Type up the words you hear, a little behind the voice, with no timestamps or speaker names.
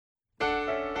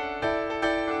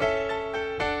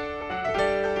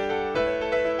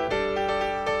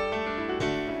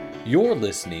You're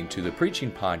listening to the preaching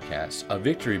podcast of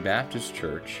Victory Baptist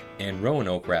Church in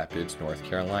Roanoke Rapids, North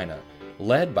Carolina,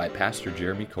 led by Pastor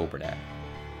Jeremy Coburnack.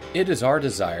 It is our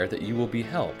desire that you will be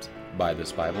helped by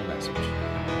this Bible message.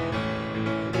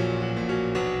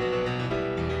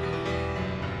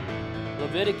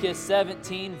 Leviticus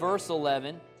 17, verse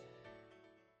 11.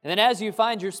 And then as you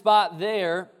find your spot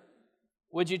there,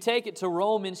 would you take it to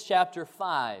Romans chapter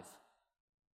 5?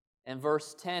 And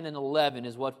verse 10 and 11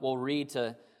 is what we'll read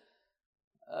to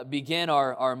begin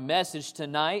our message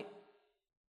tonight.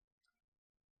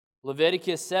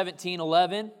 Leviticus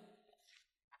 17:11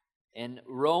 and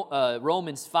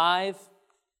Romans 5,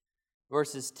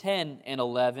 verses 10 and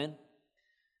 11.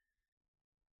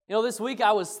 You know, this week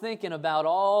I was thinking about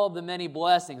all the many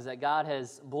blessings that God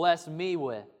has blessed me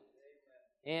with.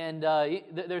 And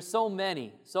there's so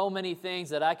many things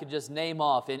that I could just name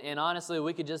off. And honestly,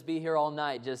 we could just be here all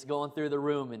night just going through the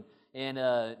room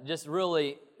and just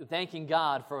really thanking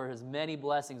God for His many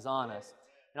blessings on us.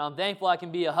 And I'm thankful I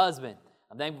can be a husband.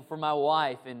 I'm thankful for my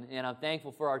wife, and I'm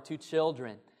thankful for our 2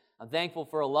 children. I'm thankful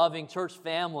for a loving church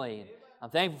family.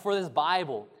 I'm thankful for this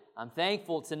Bible. I'm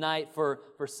thankful tonight for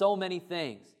so many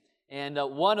things. And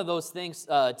one of those things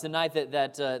tonight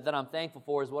that I'm thankful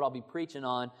for is what I'll be preaching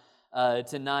on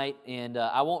tonight, and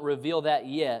I won't reveal that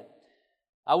yet.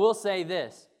 I will say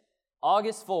this: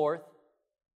 August 4th,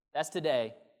 that's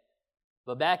today,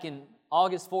 but back in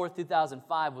August 4th,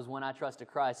 2005 was when I trusted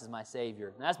Christ as my Savior.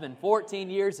 And that's been 14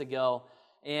 years ago,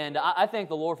 and I thank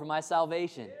the Lord for my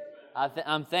salvation.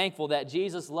 I'm thankful that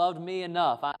Jesus loved me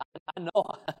enough. I know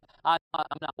I'm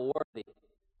not worthy.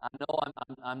 I know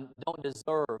I don't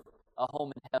deserve a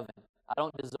home in heaven. I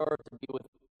don't deserve to be with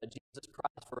Jesus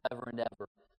Christ forever and ever.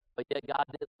 But yet God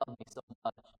did love me so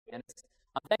much. And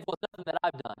I'm thankful it's nothing that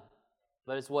I've done,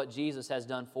 but it's what Jesus has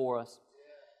done for us.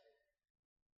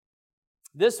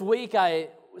 This week I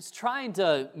was trying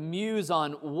to muse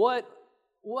on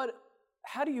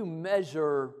how do you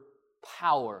measure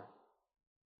power?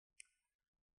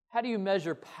 How do you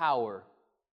measure power?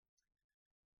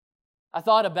 I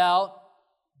thought about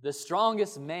the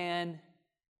strongest man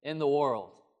in the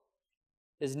world.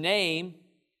 His name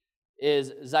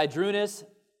is Zydrunas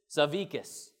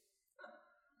Savickas.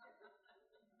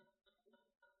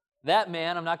 That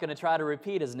man, I'm not going to try to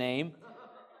repeat his name,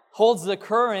 holds the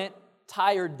current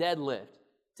tire deadlift,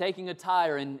 taking a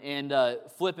tire and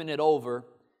flipping it over.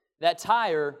 That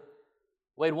tire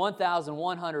weighed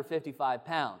 1,155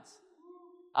 pounds.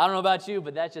 I don't know about you,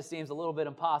 but that just seems a little bit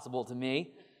impossible to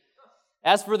me.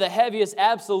 As for the heaviest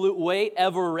absolute weight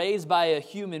ever raised by a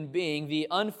human being, the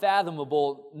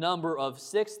unfathomable number of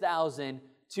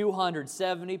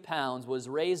 6,270 pounds was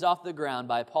raised off the ground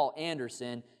by Paul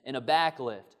Anderson in a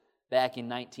backlift back in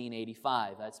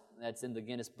 1985. That's in the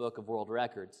Guinness Book of World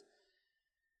Records.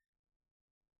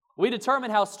 We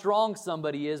determine how strong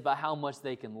somebody is by how much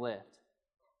they can lift.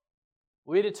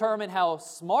 We determine how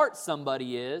smart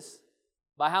somebody is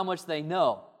by how much they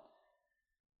know.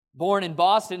 Born in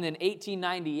Boston in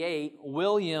 1898,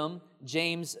 William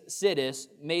James Sidis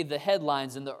made the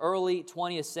headlines in the early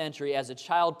 20th century as a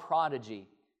child prodigy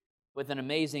with an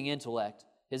amazing intellect.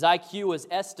 His IQ was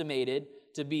estimated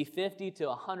to be 50 to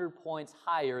 100 points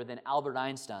higher than Albert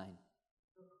Einstein.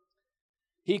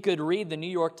 He could read the New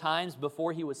York Times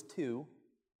before he was 2.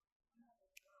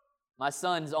 My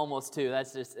son's almost 2.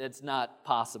 It's not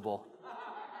possible.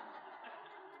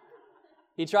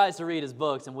 He tries to read his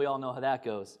books, and we all know how that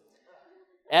goes.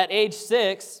 At age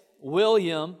 6,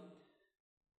 William,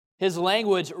 his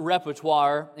language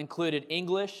repertoire included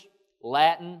English,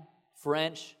 Latin,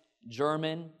 French,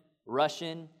 German,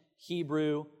 Russian,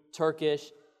 Hebrew,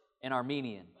 Turkish, and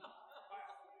Armenian.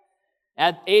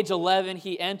 At age 11,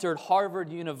 he entered Harvard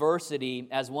University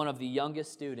as one of the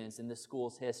youngest students in the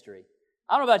school's history.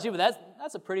 I don't know about you, but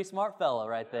that's a pretty smart fellow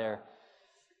right there.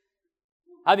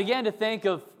 I began to think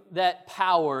of that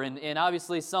power, and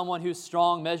obviously someone who's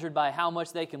strong measured by how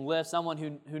much they can lift, someone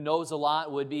who knows a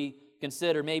lot would be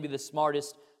considered maybe the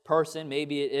smartest person.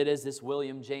 Maybe it is this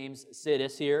William James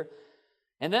Sidis here.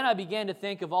 And then I began to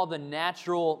think of all the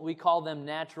we call them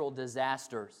natural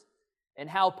disasters, and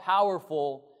how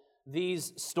powerful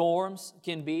these storms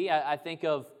can be. I think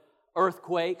of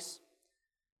earthquakes.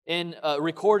 In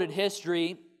recorded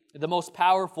history, the most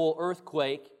powerful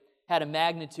earthquake had a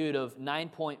magnitude of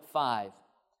 9.5.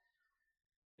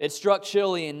 It struck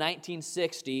Chile in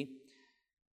 1960,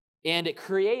 and it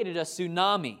created a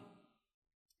tsunami.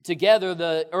 Together,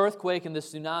 the earthquake and the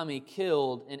tsunami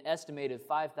killed an estimated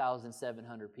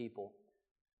 5,700 people.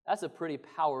 That's a pretty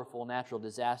powerful natural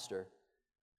disaster.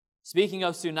 Speaking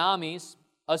of tsunamis,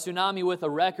 A tsunami with a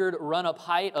record run-up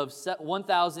height of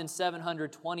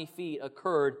 1,720 feet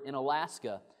occurred in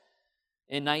Alaska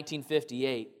in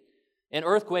 1958. An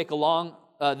earthquake along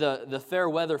the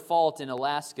Fairweather Fault in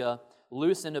Alaska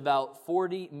loosened about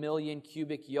 40 million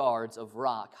cubic yards of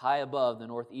rock high above the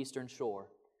northeastern shore,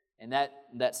 and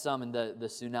that summoned the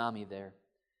tsunami there.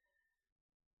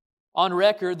 On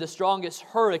record, the strongest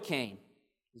hurricane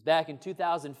was back in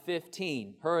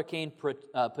 2015, Hurricane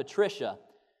Patricia.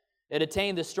 It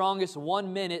attained the strongest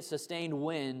 1-minute sustained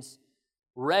winds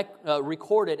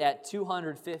recorded at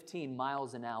 215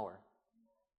 miles an hour.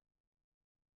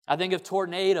 I think of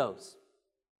tornadoes.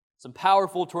 Some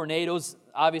powerful tornadoes.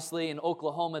 Obviously, in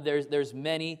Oklahoma, there's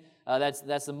many.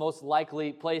 That's the most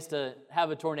likely place to have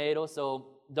a tornado, so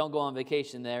don't go on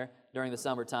vacation there during the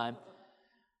summertime.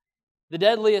 The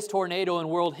deadliest tornado in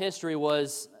world history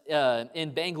was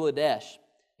in Bangladesh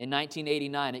in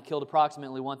 1989. It killed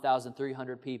approximately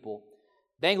 1,300 people.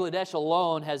 Bangladesh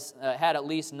alone has had at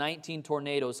least 19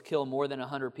 tornadoes kill more than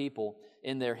 100 people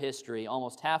in their history,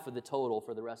 almost half of the total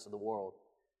for the rest of the world.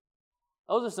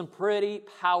 Those are some pretty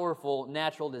powerful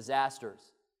natural disasters.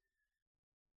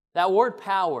 That word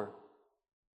power,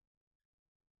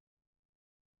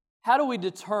 how do we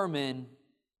determine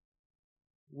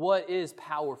what is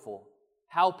powerful?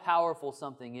 How powerful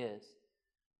something is?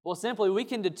 Well, simply, we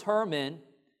can determine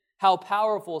how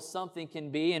powerful something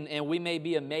can be, and we may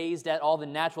be amazed at all the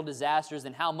natural disasters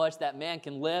and how much that man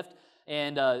can lift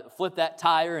and flip that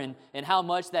tire and how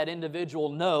much that individual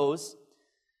knows.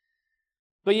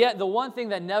 But yet, the one thing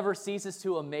that never ceases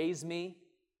to amaze me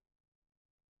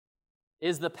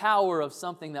is the power of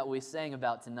something that we sang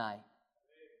about tonight.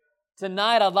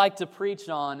 Tonight, I'd like to preach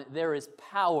on there is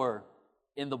power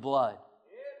in the blood.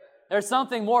 There's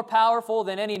something more powerful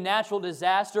than any natural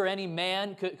disaster any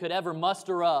man could ever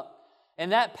muster up.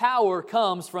 And that power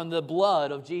comes from the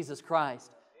blood of Jesus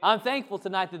Christ. I'm thankful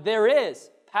tonight that there is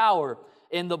power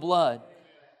in the blood.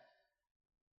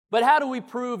 But how do we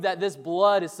prove that this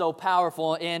blood is so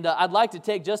powerful? And I'd like to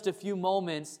take just a few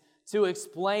moments to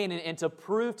explain and to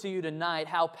prove to you tonight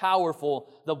how powerful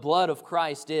the blood of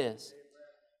Christ is.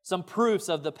 Some proofs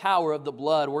of the power of the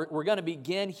blood. We're going to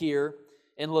begin here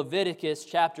in Leviticus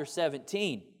chapter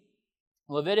 17.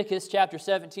 Leviticus chapter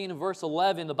 17 and verse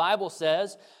 11, the Bible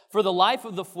says, "For the life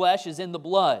of the flesh is in the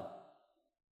blood,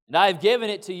 and I have given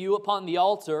it to you upon the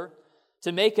altar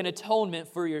to make an atonement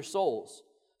for your souls.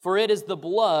 For it is the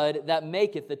blood that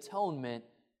maketh atonement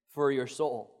for your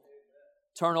soul."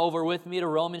 Turn over with me to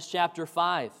Romans chapter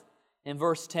 5 and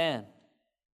verse 10.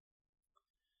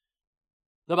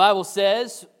 The Bible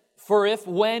says, "For if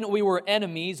when we were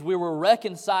enemies, we were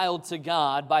reconciled to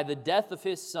God by the death of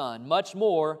His Son, much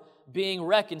more, being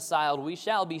reconciled, we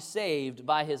shall be saved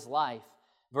by His life."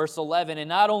 Verse 11, "And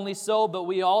not only so, but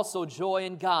we also joy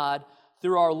in God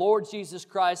through our Lord Jesus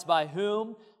Christ, by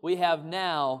whom we have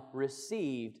now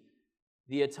received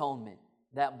the atonement."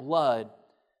 That blood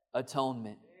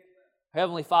atonement.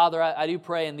 Heavenly Father, I do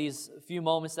pray in these few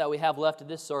moments that we have left of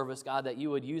this service, God, that you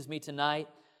would use me tonight.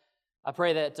 I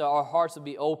pray that our hearts would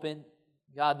be open.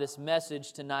 God, this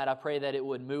message tonight, I pray that it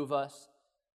would move us,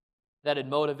 that it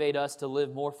motivate us to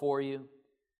live more for you.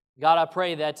 God, I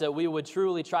pray that we would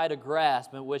truly try to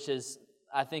grasp, which is,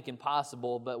 I think,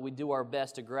 impossible, but we do our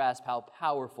best to grasp how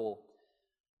powerful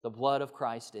the blood of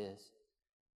Christ is.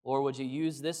 Lord, would you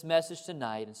use this message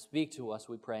tonight and speak to us,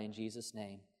 we pray in Jesus'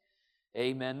 name.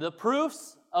 Amen. The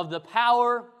proofs of the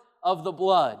power of the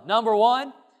blood. Number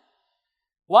one,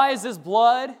 why is this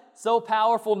blood so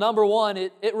powerful? Number one,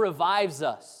 it revives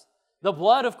us. The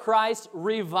blood of Christ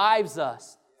revives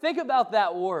us. Think about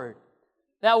that word.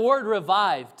 That word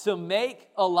revive, to make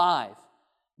alive,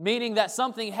 meaning that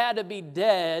something had to be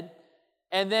dead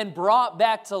and then brought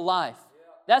back to life.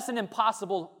 That's an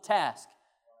impossible task.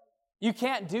 You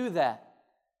can't do that.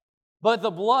 But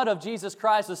the blood of Jesus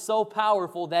Christ is so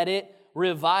powerful that it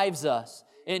revives us.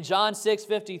 In John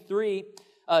 6:53,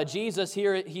 Jesus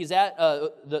here, he's at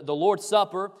the Lord's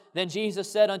Supper. Then Jesus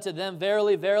said unto them,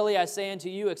 "Verily, verily, I say unto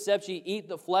you, except ye eat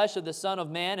the flesh of the Son of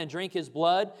Man and drink His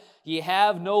blood, ye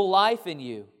have no life in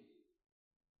you.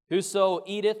 Whoso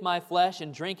eateth my flesh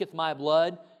and drinketh my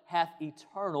blood hath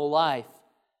eternal life,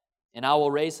 and I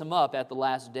will raise him up at the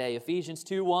last day." Ephesians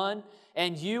 2:1,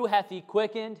 "And you hath He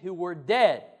quickened who were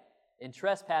dead in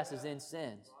trespasses and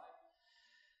sins."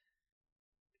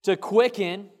 To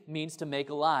quicken means to make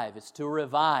alive. It's to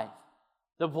revive.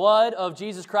 The blood of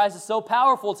Jesus Christ is so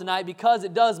powerful tonight because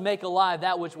it does make alive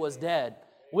that which was dead.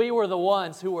 We were the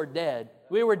ones who were dead.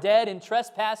 We were dead in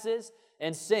trespasses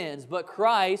and sins, but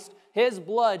Christ, His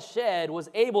blood shed, was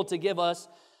able to give us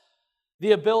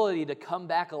the ability to come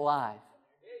back alive,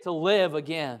 to live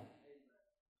again.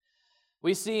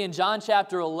 We see in John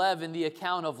chapter 11 the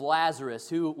account of Lazarus,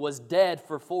 who was dead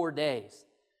for 4 days.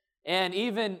 And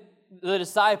even the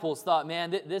disciples thought,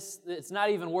 man, it's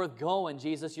not even worth going,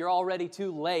 Jesus. You're already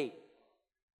too late.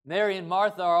 Mary and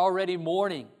Martha are already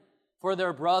mourning for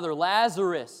their brother.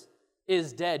 Lazarus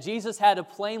is dead. Jesus had to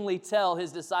plainly tell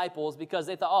his disciples because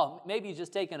they thought, oh, maybe he's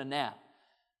just taking a nap.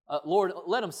 Lord,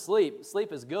 let him sleep.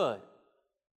 Sleep is good.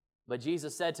 But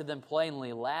Jesus said to them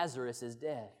plainly, Lazarus is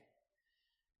dead.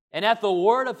 And at the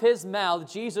word of his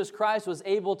mouth, Jesus Christ was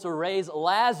able to raise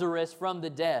Lazarus from the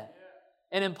dead.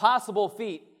 An impossible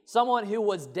feat. Someone who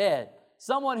was dead.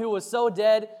 Someone who was so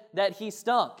dead that he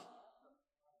stunk.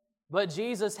 But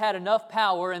Jesus had enough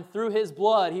power, and through his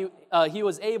blood, he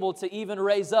was able to even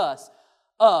raise us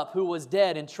up, who was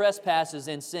dead in trespasses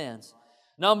and sins.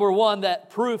 Number one, that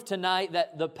proof tonight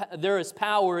that there is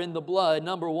power in the blood.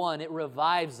 Number one, it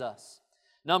revives us.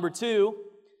 Number two,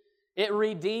 it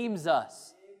redeems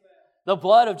us. The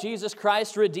blood of Jesus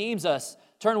Christ redeems us.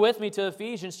 Turn with me to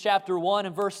Ephesians chapter 1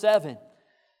 and verse 7.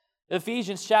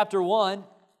 Ephesians chapter 1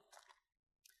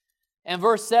 and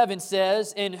verse 7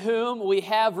 says, in whom we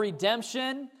have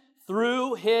redemption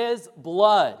through his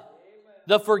blood,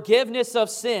 the forgiveness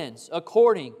of sins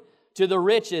according to the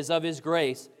riches of his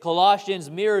grace.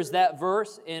 Colossians mirrors that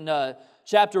verse in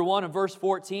chapter 1 and verse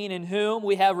 14, in whom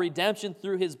we have redemption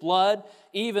through his blood,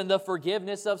 even the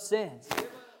forgiveness of sins.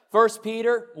 1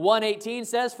 Peter 1:18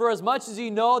 says, for as much as you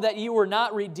know that you were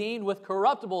not redeemed with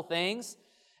corruptible things,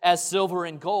 as silver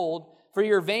and gold, for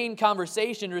your vain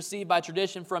conversation received by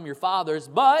tradition from your fathers,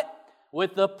 but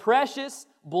with the precious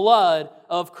blood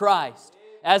of Christ,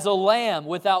 as a lamb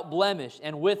without blemish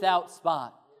and without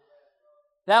spot.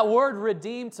 That word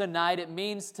redeemed tonight, it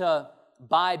means to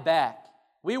buy back.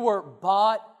 We were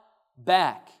bought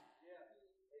back.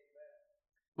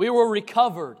 We were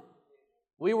recovered.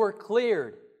 We were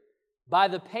cleared by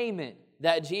the payment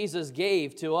that Jesus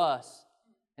gave to us,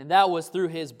 and that was through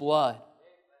his blood.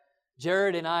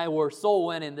 Jared and I were soul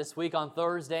winning this week on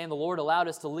Thursday, and the Lord allowed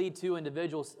us to lead 2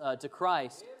 individuals to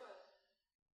Christ.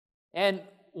 And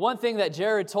one thing that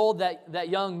Jared told that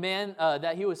young man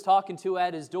that he was talking to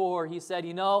at his door, he said,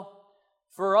 you know,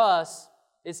 for us,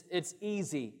 it's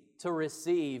easy to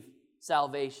receive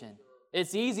salvation.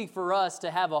 It's easy for us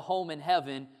to have a home in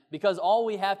heaven because all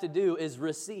we have to do is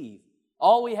receive.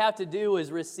 All we have to do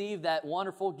is receive that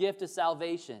wonderful gift of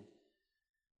salvation.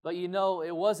 But you know,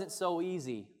 it wasn't so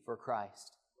easy for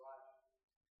Christ.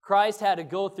 Christ had to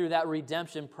go through that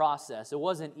redemption process. It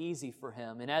wasn't easy for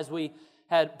him. And as we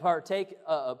had partook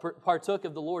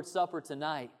of the Lord's Supper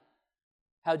tonight,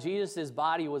 how Jesus'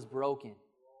 body was broken,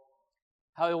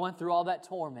 how he went through all that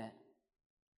torment,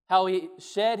 how he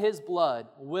shed his blood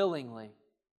willingly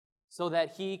so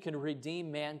that he could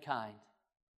redeem mankind.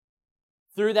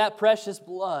 Through that precious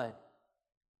blood,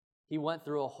 he went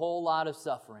through a whole lot of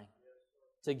suffering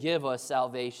to give us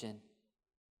salvation.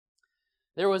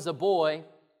 There was a boy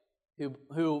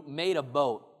who made a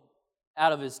boat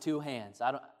out of his 2 hands.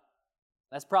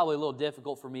 That's probably a little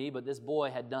difficult for me, but this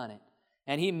boy had done it.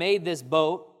 And he made this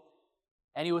boat,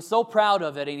 and he was so proud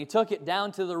of it, and he took it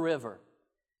down to the river.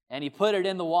 And he put it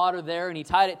in the water there, and he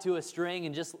tied it to a string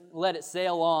and just let it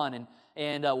sail on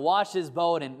and watched his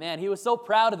boat. And man, he was so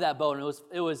proud of that boat, and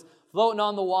it was floating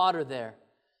on the water there.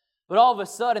 But all of a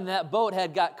sudden, that boat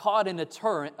had got caught in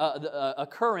a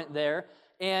current there,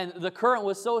 and the current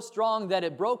was so strong that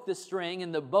it broke the string,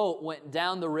 and the boat went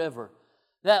down the river.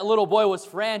 That little boy was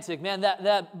frantic. Man,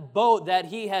 that boat that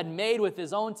he had made with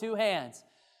his own 2 hands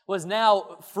was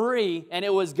now free, and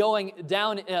it was going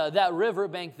down that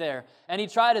riverbank there. And he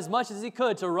tried as much as he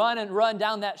could to run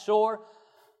down that shore,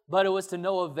 but it was to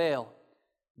no avail.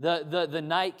 The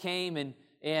night came,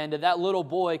 and that little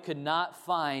boy could not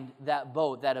find that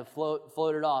boat that had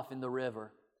floated off in the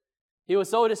river. He was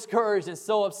so discouraged and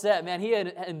so upset. Man, he had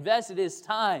invested his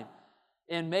time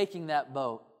in making that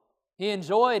boat. He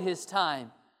enjoyed his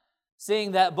time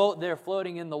seeing that boat there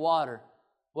floating in the water,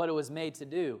 what it was made to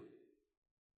do.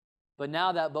 But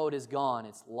now that boat is gone.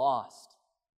 It's lost.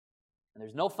 And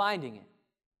there's no finding it.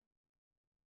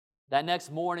 That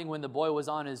next morning when the boy was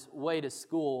on his way to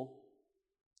school,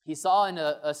 he saw in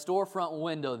a storefront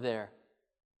window there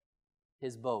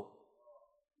his boat.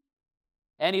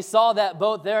 And he saw that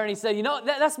boat there and he said, you know,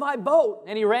 that's my boat.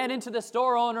 And he ran into the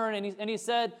store owner and he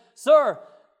said, sir,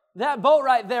 that boat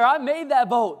right there, I made that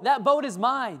boat. That boat is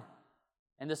mine.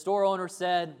 And the store owner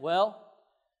said, well,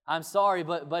 I'm sorry,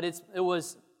 but it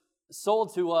was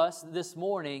sold to us this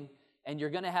morning, and you're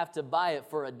going to have to buy it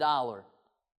for $1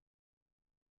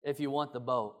 if you want the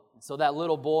boat. So that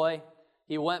little boy,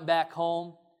 he went back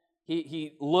home.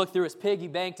 He looked through his piggy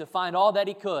bank to find all that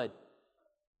he could,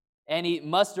 and he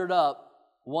mustered up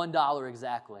 $1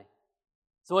 exactly.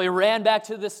 So he ran back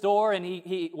to the store, and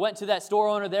he went to that store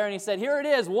owner there, and he said, here it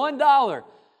is, $1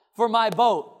 for my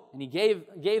boat. And he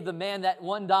gave the man that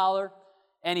 $1,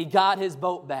 and he got his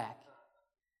boat back.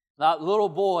 That little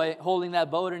boy holding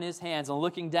that boat in his hands and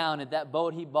looking down at that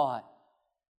boat he bought,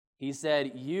 he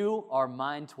said, you are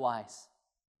mine twice.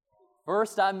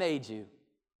 First I made you,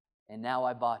 and now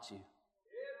I bought you.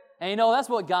 And you know, that's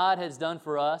what God has done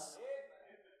for us.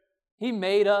 He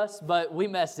made us, but we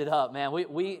messed it up, man.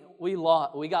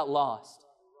 We got lost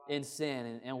in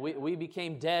sin, and we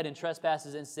became dead in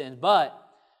trespasses and sins. But,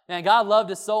 man, God loved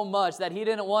us so much that He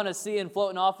didn't want us seeing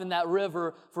floating off in that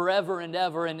river forever and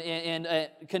ever and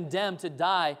condemned to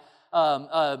die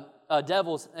in a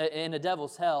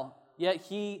devil's hell. Yet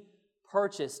He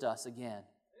purchased us again.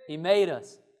 He made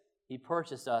us. He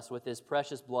purchased us with His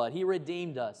precious blood. He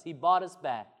redeemed us. He bought us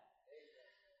back.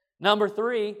 Number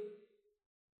 3,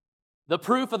 the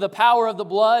proof of the power of the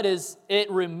blood is it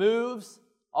removes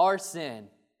our sin.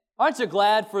 Aren't you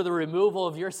glad for the removal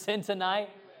of your sin tonight?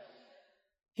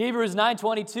 Hebrews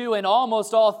 9:22, and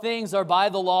almost all things are by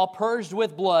the law purged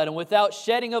with blood, and without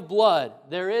shedding of blood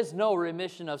there is no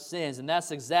remission of sins. And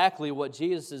that's exactly what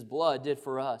Jesus' blood did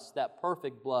for us, that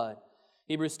perfect blood.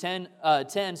 Hebrews 10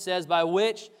 says, by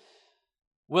which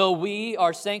will we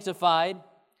are sanctified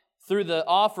through the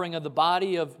offering of the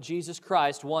body of Jesus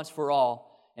Christ once for all.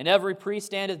 And every priest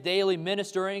standeth daily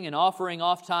ministering and offering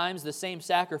oft times the same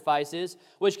sacrifices,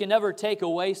 which can never take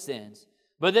away sins.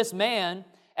 But this man,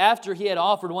 after he had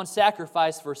offered one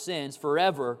sacrifice for sins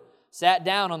forever, sat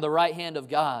down on the right hand of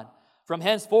God, from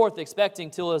henceforth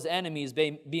expecting till his enemies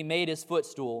be made his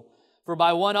footstool. For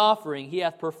by one offering he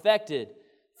hath perfected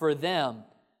for them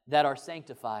that are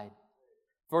sanctified.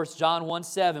 1 John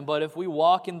 1:7, but if we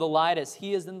walk in the light as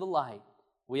He is in the light,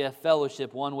 we have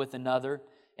fellowship one with another,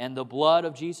 and the blood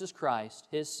of Jesus Christ,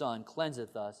 His Son,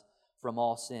 cleanseth us from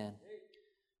all sin.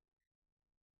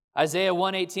 Isaiah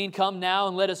 1:18, come now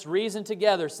and let us reason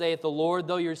together, saith the Lord,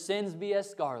 though your sins be as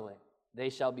scarlet, they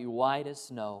shall be white as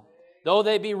snow. Though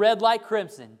they be red like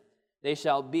crimson, they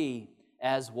shall be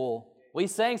as wool. We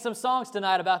sang some songs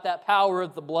tonight about that power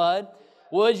of the blood.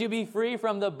 Would you be free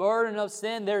from the burden of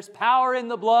sin? There's power in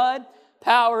the blood,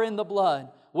 power in the blood.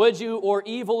 Would you or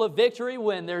evil of victory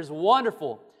win? There's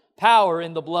wonderful power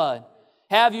in the blood.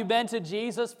 Have you been to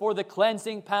Jesus for the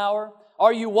cleansing power?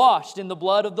 Are you washed in the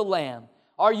blood of the Lamb?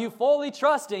 Are you fully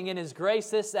trusting in His grace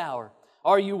this hour?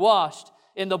 Are you washed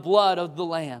in the blood of the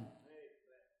Lamb?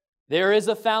 There is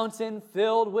a fountain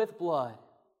filled with blood,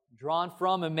 drawn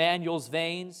from Emmanuel's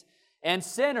veins, and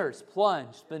sinners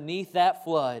plunged beneath that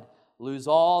flood lose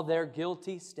all their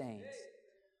guilty stains.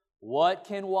 What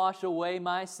can wash away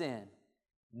my sin?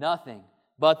 Nothing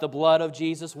but the blood of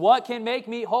Jesus. What can make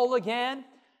me whole again?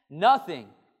 Nothing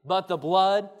but the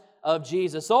blood of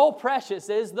Jesus. Oh, precious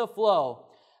is the flow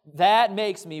that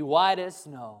makes me white as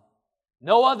snow.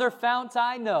 No other fount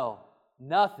I know,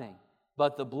 nothing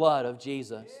but the blood of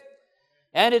Jesus.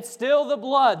 And it's still the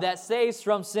blood that saves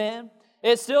from sin.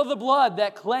 It's still the blood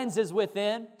that cleanses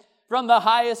within. From the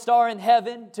highest star in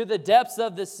heaven to the depths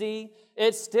of the sea,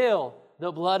 it's still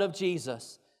the blood of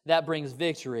Jesus that brings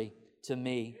victory to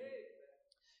me.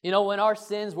 You know, when our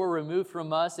sins were removed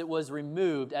from us, it was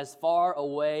removed as far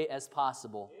away as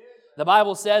possible. The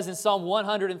Bible says in Psalm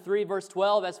 103, verse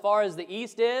 12, as far as the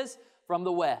east is from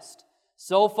the west,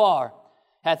 so far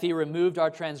hath He removed our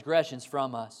transgressions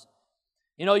from us.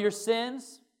 You know, your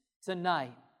sins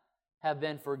tonight have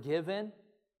been forgiven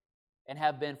and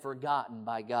have been forgotten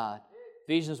by God.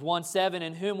 Ephesians 1:7,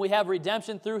 in whom we have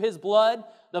redemption through His blood,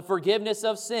 the forgiveness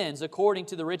of sins according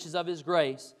to the riches of His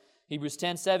grace. Hebrews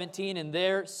 10:17, in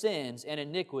their sins and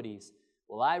iniquities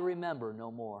will I remember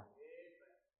no more.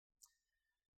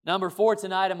 Number 4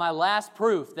 tonight, and my last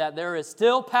proof that there is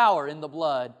still power in the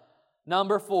blood.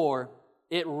 Number 4,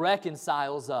 it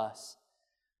reconciles us.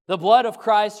 The blood of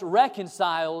Christ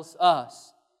reconciles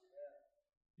us.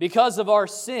 Because of our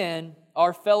sin,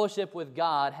 our fellowship with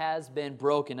God has been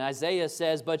broken. Isaiah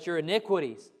says, but your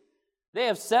iniquities, they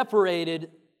have separated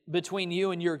between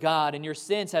you and your God, and your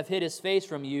sins have hid His face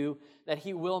from you, that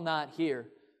He will not hear.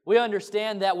 We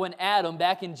understand that when Adam,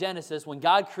 back in Genesis, when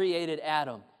God created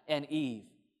Adam and Eve,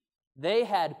 they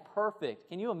had perfect,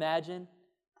 can you imagine,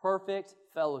 perfect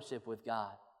fellowship with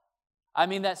God. I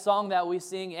mean, that song that we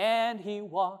sing, and He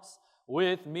walks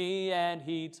with me, and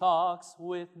He talks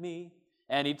with me,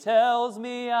 and He tells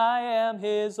me I am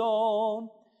His own,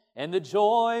 and the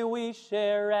joy we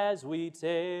share as we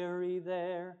tarry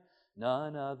there,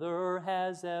 none other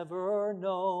has ever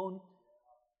known.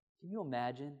 Can you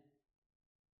imagine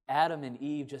Adam and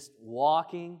Eve just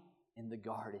walking in the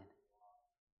garden,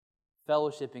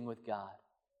 fellowshipping with God?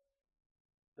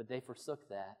 But they forsook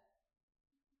that.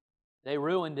 They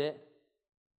ruined it.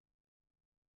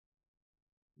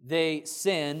 They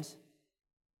sinned.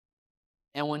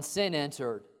 And when sin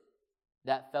entered,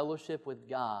 that fellowship with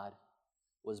God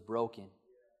was broken.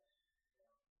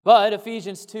 But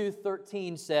Ephesians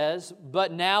 2:13 says,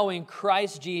 "But now in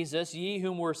Christ Jesus, ye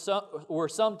whom were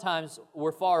sometimes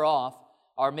far off,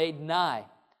 are made nigh,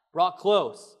 brought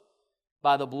close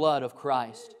by the blood of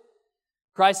Christ."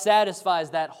 Christ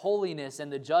satisfies that holiness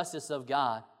and the justice of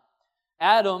God.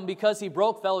 Adam, because he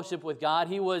broke fellowship with God,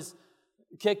 he was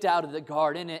kicked out of the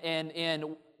garden,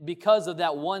 and because of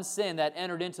that one sin that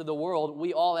entered into the world,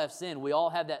 we all have sinned. We all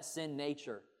have that sin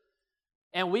nature.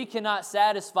 And we cannot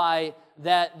satisfy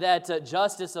that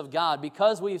justice of God.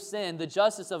 Because we've sinned, the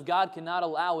justice of God cannot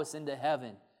allow us into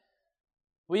heaven.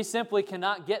 We simply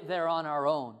cannot get there on our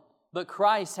own. But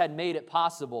Christ had made it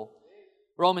possible.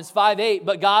 Romans 5:8,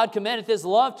 "But God commendeth His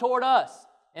love toward us,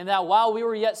 and that while we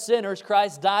were yet sinners,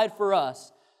 Christ died for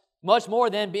us. Much more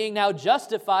then, being now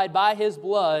justified by His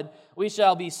blood, we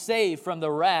shall be saved from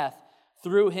the wrath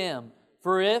through Him.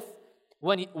 For if,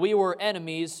 when we were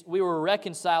enemies, we were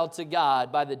reconciled to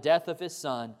God by the death of His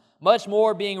Son, much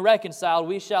more being reconciled,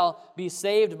 we shall be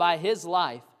saved by His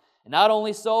life. And not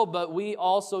only so, but we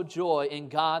also joy in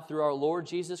God through our Lord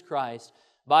Jesus Christ,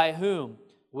 by whom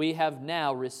we have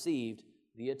now received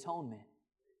the atonement."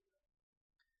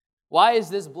 Why is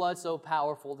this blood so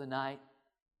powerful tonight?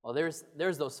 Well,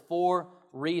 there's those 4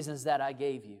 reasons that I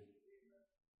gave you.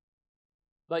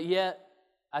 But yet,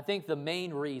 I think the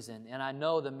main reason, and I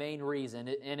know the main reason,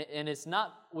 and it's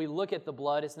not, we look at the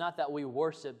blood, it's not that we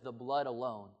worship the blood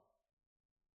alone,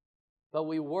 but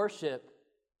we worship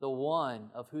the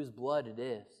one of whose blood it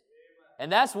is.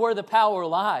 And that's where the power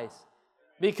lies,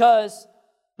 because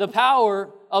the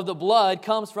power of the blood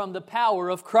comes from the power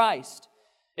of Christ.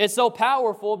 It's so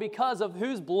powerful because of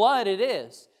whose blood it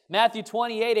is. Matthew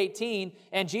 28:18,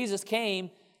 "And Jesus came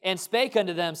and spake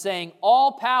unto them, saying,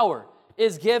 All power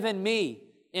is given me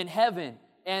in heaven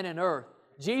and in earth."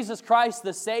 Jesus Christ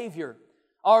the Savior,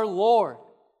 our Lord,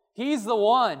 He's the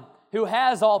one who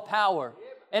has all power.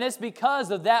 And it's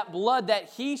because of that blood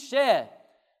that He shed,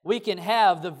 we can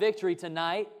have the victory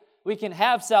tonight. We can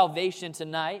have salvation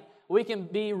tonight. We can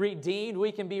be redeemed.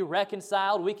 We can be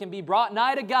reconciled. We can be brought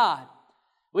nigh to God.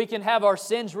 We can have our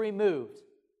sins removed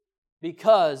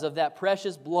because of that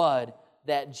precious blood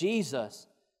that Jesus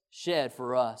shed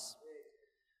for us.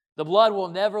 The blood will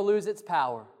never lose its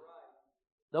power.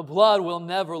 The blood will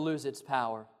never lose its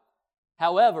power.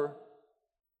 However,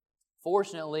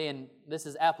 fortunately, and this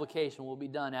is application, will be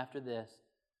done after this.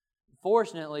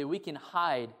 Fortunately, we can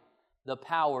hide the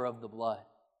power of the blood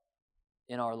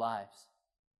in our lives.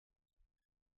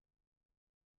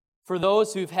 For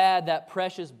those who've had that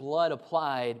precious blood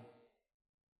applied,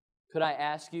 could I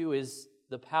ask you, is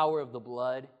the power of the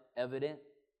blood evident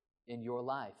in your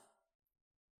life?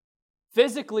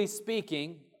 Physically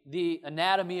speaking, the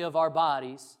anatomy of our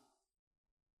bodies,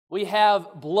 we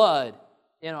have blood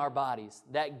in our bodies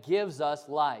that gives us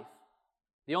life.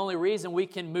 The only reason we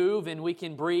can move and we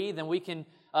can breathe and we can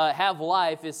have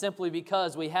life is simply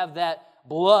because we have that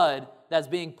blood that's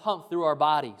being pumped through our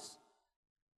bodies.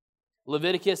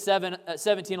 Leviticus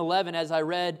 17:11, as I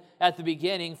read at the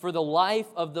beginning, "For the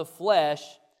life of the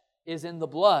flesh is in the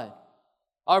blood."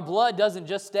 Our blood doesn't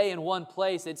just stay in one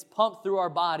place. It's pumped through our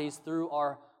bodies, through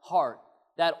our heart,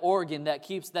 that organ that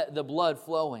keeps the blood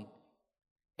flowing.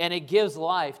 And it gives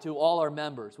life to all our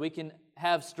members. We can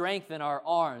have strength in our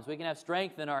arms. We can have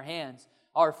strength in our hands,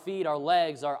 our feet, our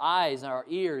legs, our eyes, our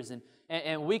ears.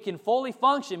 And we can fully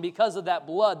function because of that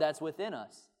blood that's within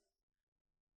us,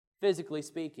 physically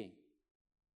speaking.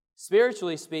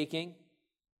 Spiritually speaking,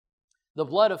 the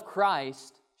blood of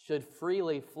Christ should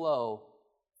freely flow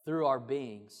through our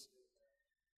beings.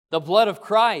 The blood of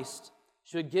Christ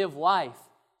should give life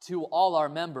to all our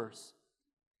members.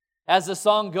 As the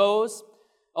song goes,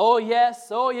 oh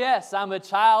yes, I'm a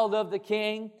child of the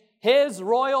King. His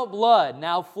royal blood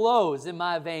now flows in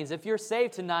my veins." If you're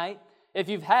saved tonight, if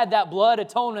you've had that blood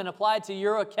atonement applied to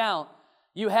your account,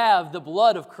 you have the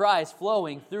blood of Christ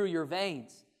flowing through your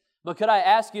veins. But could I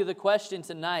ask you the question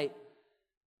tonight,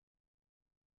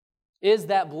 is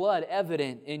that blood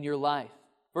evident in your life?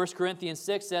 1 Corinthians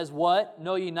 6 says, "What?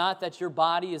 Know ye not that your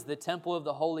body is the temple of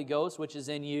the Holy Ghost, which is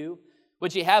in you,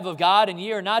 which ye have of God, and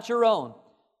ye are not your own?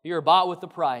 You are bought with a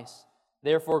price.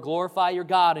 Therefore glorify your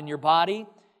God in your body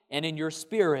and in your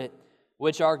spirit,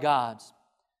 which are God's."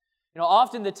 You know,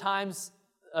 often the times,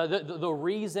 the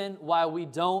reason why we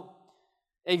don't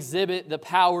exhibit the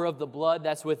power of the blood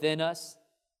that's within us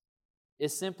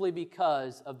is simply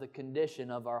because of the condition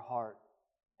of our heart.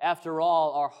 After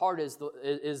all, our heart is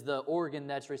the organ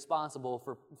that's responsible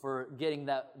for getting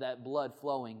that blood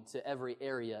flowing to every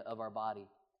area of our body.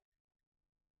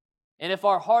 And if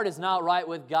our heart is not right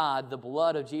with God, the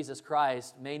blood of Jesus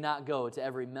Christ may not go to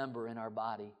every member in our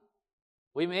body.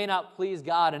 We may not please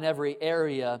God in every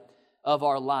area of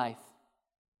our life.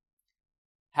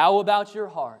 How about your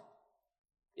heart?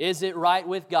 Is it right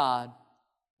with God?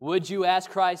 Would you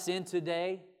ask Christ in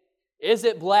today? Is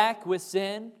it black with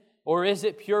sin, or is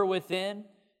it pure within?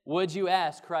 Would you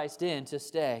ask Christ in to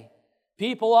stay?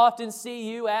 People often see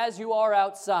you as you are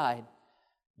outside.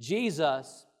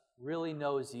 Jesus really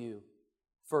knows you,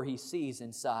 for He sees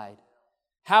inside.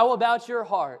 How about your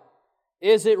heart?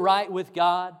 Is it right with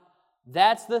God?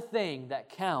 That's the thing that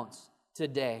counts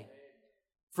today.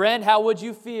 Friend, how would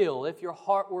you feel if your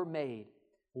heart were made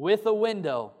with a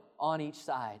window on each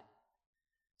side,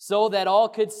 so that all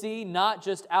could see not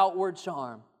just outward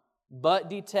charm, but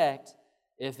detect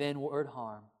if inward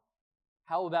harm?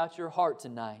 How about your heart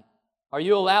tonight? Are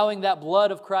you allowing that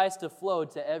blood of Christ to flow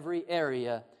to every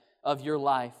area of your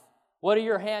life? What are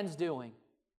your hands doing?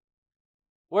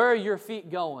 Where are your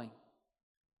feet going?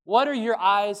 What are your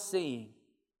eyes seeing?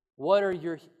 What are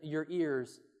your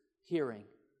ears hearing?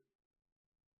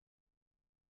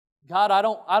 God, I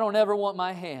don't ever want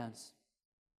my hands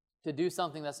to do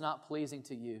something that's not pleasing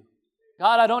to you.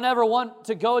 God, I don't ever want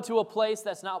to go to a place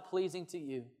that's not pleasing to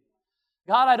you.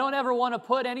 God, I don't ever want to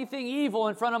put anything evil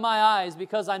in front of my eyes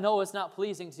because I know it's not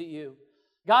pleasing to you.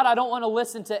 God, I don't want to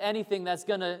listen to anything that's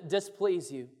going to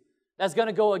displease you, that's going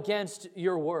to go against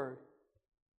your word.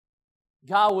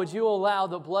 God, would you allow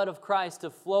the blood of Christ to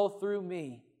flow through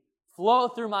me, flow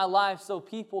through my life so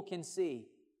people can see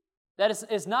that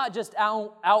it's not just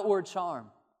outward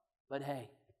charm, but hey,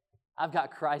 I've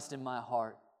got Christ in my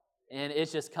heart, and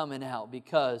it's just coming out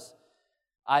because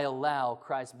I allow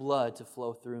Christ's blood to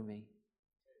flow through me.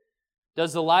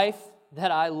 Does the life that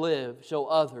I live show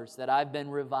others that I've been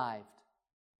revived,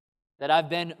 that I've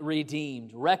been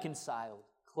redeemed, reconciled,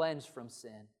 cleansed from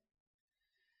sin?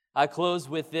 I close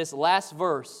with this last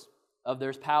verse of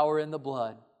There's Power in the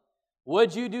Blood.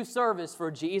 Would you do service for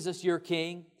Jesus your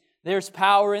King? There's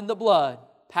power in the blood,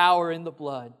 power in the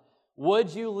blood.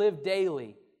 Would you live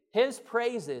daily His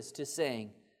praises to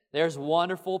sing? There's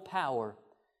wonderful power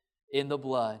in the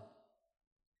blood.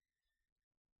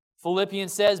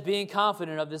 Philippians says, being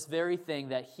confident of this very thing,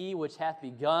 that He which hath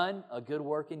begun a good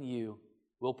work in you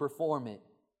will perform it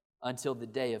until the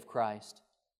day of Christ.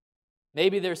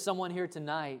 Maybe there's someone here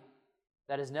tonight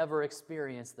that has never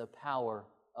experienced the power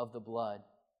of the blood,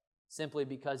 simply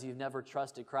because you've never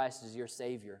trusted Christ as your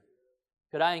Savior.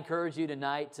 Could I encourage you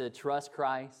tonight to trust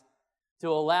Christ, to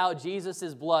allow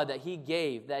Jesus' blood that He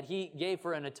gave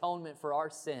for an atonement for our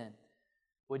sin?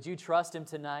 Would you trust Him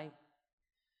tonight?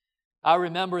 I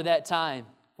remember that time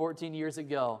 14 years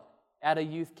ago at a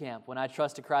youth camp when I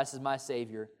trusted Christ as my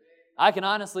Savior. I can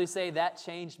honestly say that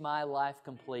changed my life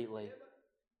completely.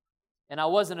 And I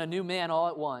wasn't a new man all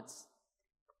at once.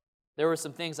 There were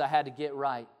some things I had to get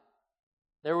right.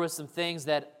 There were some things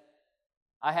that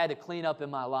I had to clean up in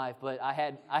my life, but I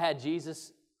had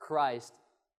Jesus Christ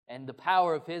and the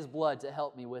power of His blood to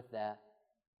help me with that.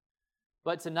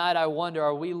 But tonight I wonder,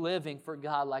 are we living for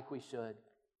God like we should?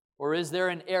 Or is there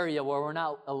an area where we're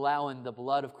not allowing the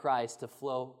blood of Christ to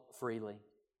flow freely?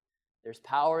 There's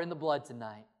power in the blood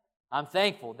tonight. I'm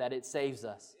thankful that it saves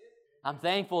us. I'm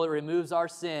thankful it removes our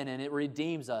sin and it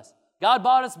redeems us. God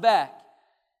bought us back.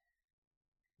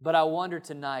 But I wonder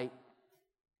tonight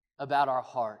about our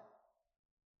heart.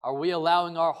 Are we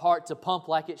allowing our heart to pump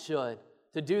like it should,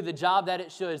 to do the job that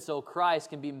it should so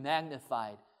Christ can be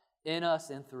magnified in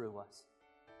us and through us?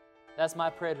 That's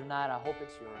my prayer tonight. I hope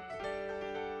it's yours.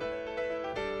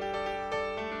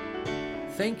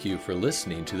 Thank you for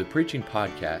listening to the preaching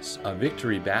podcast of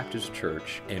Victory Baptist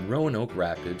Church in Roanoke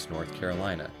Rapids, North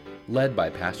Carolina, led by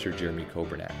Pastor Jeremy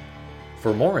Coburnett.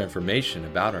 For more information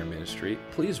about our ministry,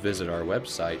 please visit our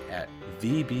website at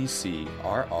vbcrr.org.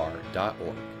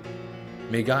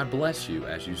 May God bless you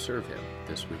as you serve Him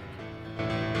this week.